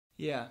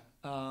Yeah,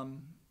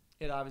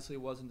 it obviously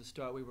wasn't the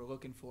start we were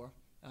looking for.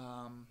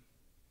 Um,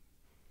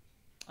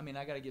 I mean,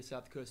 I got to give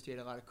South Dakota State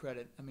a lot of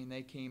credit. I mean,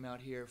 they came out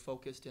here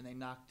focused and they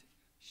knocked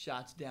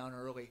shots down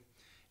early,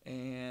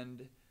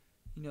 and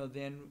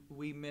then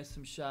we missed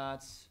some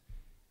shots,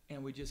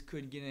 and we just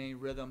couldn't get any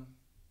rhythm.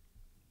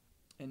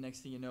 And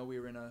next thing you know,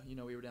 we were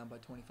down by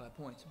 25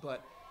 points.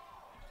 But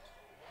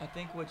I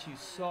think what you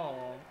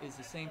saw is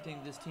the same thing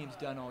this team's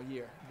done all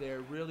year. There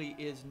really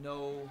is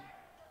no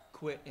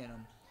quit in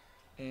them.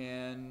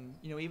 And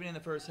even in the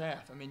first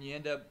half, I mean, you're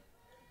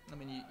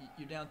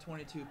down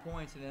 22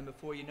 points, and then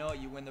before you know it,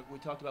 you win. We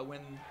talked about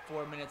winning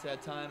 4 minutes at a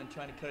time and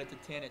trying to cut it to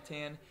 10 at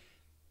 10,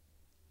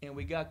 and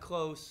we got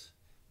close.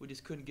 We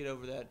just couldn't get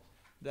over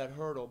that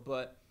hurdle.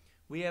 But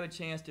we have a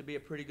chance to be a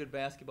pretty good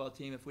basketball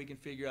team if we can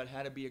figure out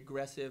how to be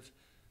aggressive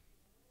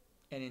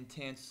and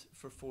intense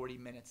for 40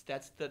 minutes.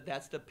 That's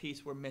the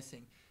piece we're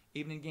missing.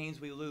 Even in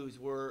games we lose,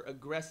 we're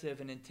aggressive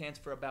and intense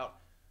for about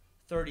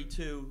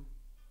 32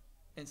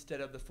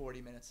 instead of the 40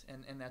 minutes,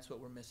 and that's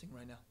what we're missing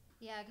right now.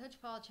 Yeah, Coach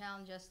Paul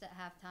challenged us at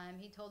halftime.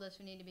 He told us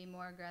we need to be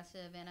more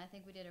aggressive, and I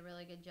think we did a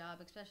really good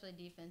job, especially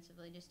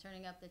defensively, just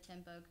turning up the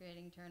tempo,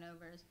 creating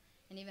turnovers.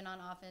 And even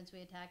on offense,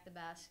 we attacked the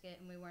basket,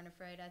 and we weren't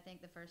afraid. I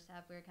think the first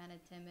half we were kind of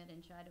timid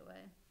and shied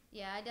away.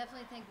 Yeah, I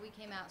definitely think we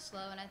came out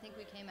slow, and I think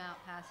we came out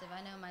passive.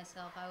 I know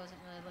myself, I wasn't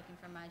really looking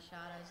for my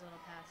shot. I was a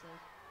little passive.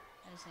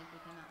 I just think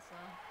we came out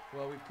slow.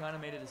 Well, we've kind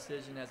of made a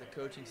decision as a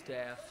coaching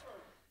staff,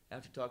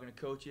 after talking to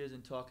coaches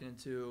and talking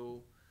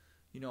to,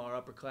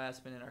 our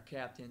upperclassmen and our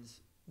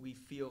captains. We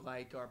feel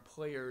like our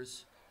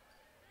players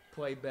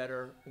play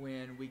better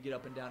when we get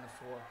up and down the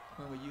floor,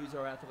 when we use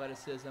our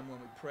athleticism, when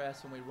we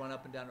press, when we run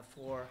up and down the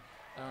floor.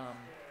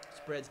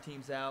 Spreads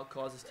teams out,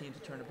 causes teams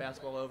to turn the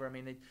basketball over. I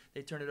mean,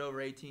 they turned it over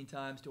 18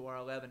 times to our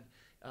 11.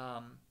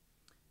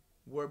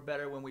 We're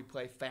better when we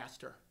play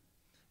faster,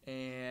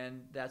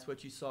 and that's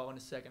what you saw in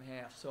the second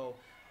half. So,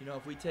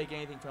 if we take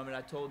anything from it,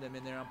 I told them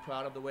in there, I'm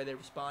proud of the way they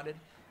responded.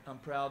 I'm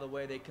proud of the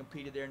way they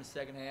competed there in the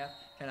second half,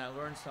 and I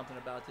learned something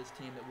about this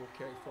team that we'll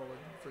carry forward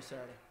for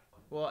Saturday.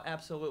 Well,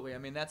 absolutely. I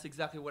mean, that's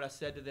exactly what I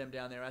said to them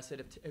down there. I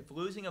said, if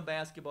losing a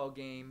basketball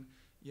game,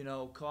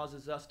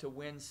 causes us to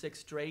win 6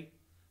 straight,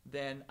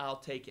 then I'll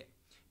take it.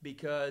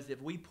 Because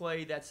if we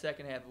play that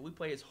second half, if we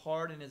play as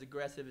hard and as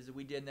aggressive as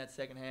we did in that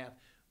second half,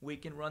 we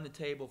can run the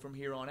table from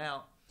here on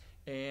out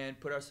and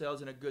put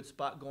ourselves in a good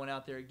spot going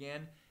out there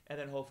again, and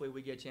then hopefully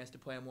we get a chance to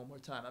play them one more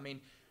time. I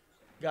mean,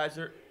 guys,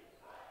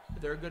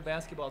 they're a good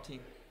basketball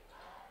team.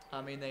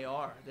 I mean, they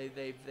are.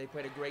 They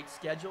played a great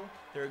schedule.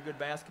 They're a good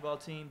basketball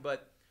team,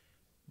 but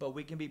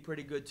we can be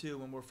pretty good too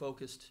when we're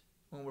focused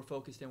and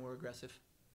we're aggressive.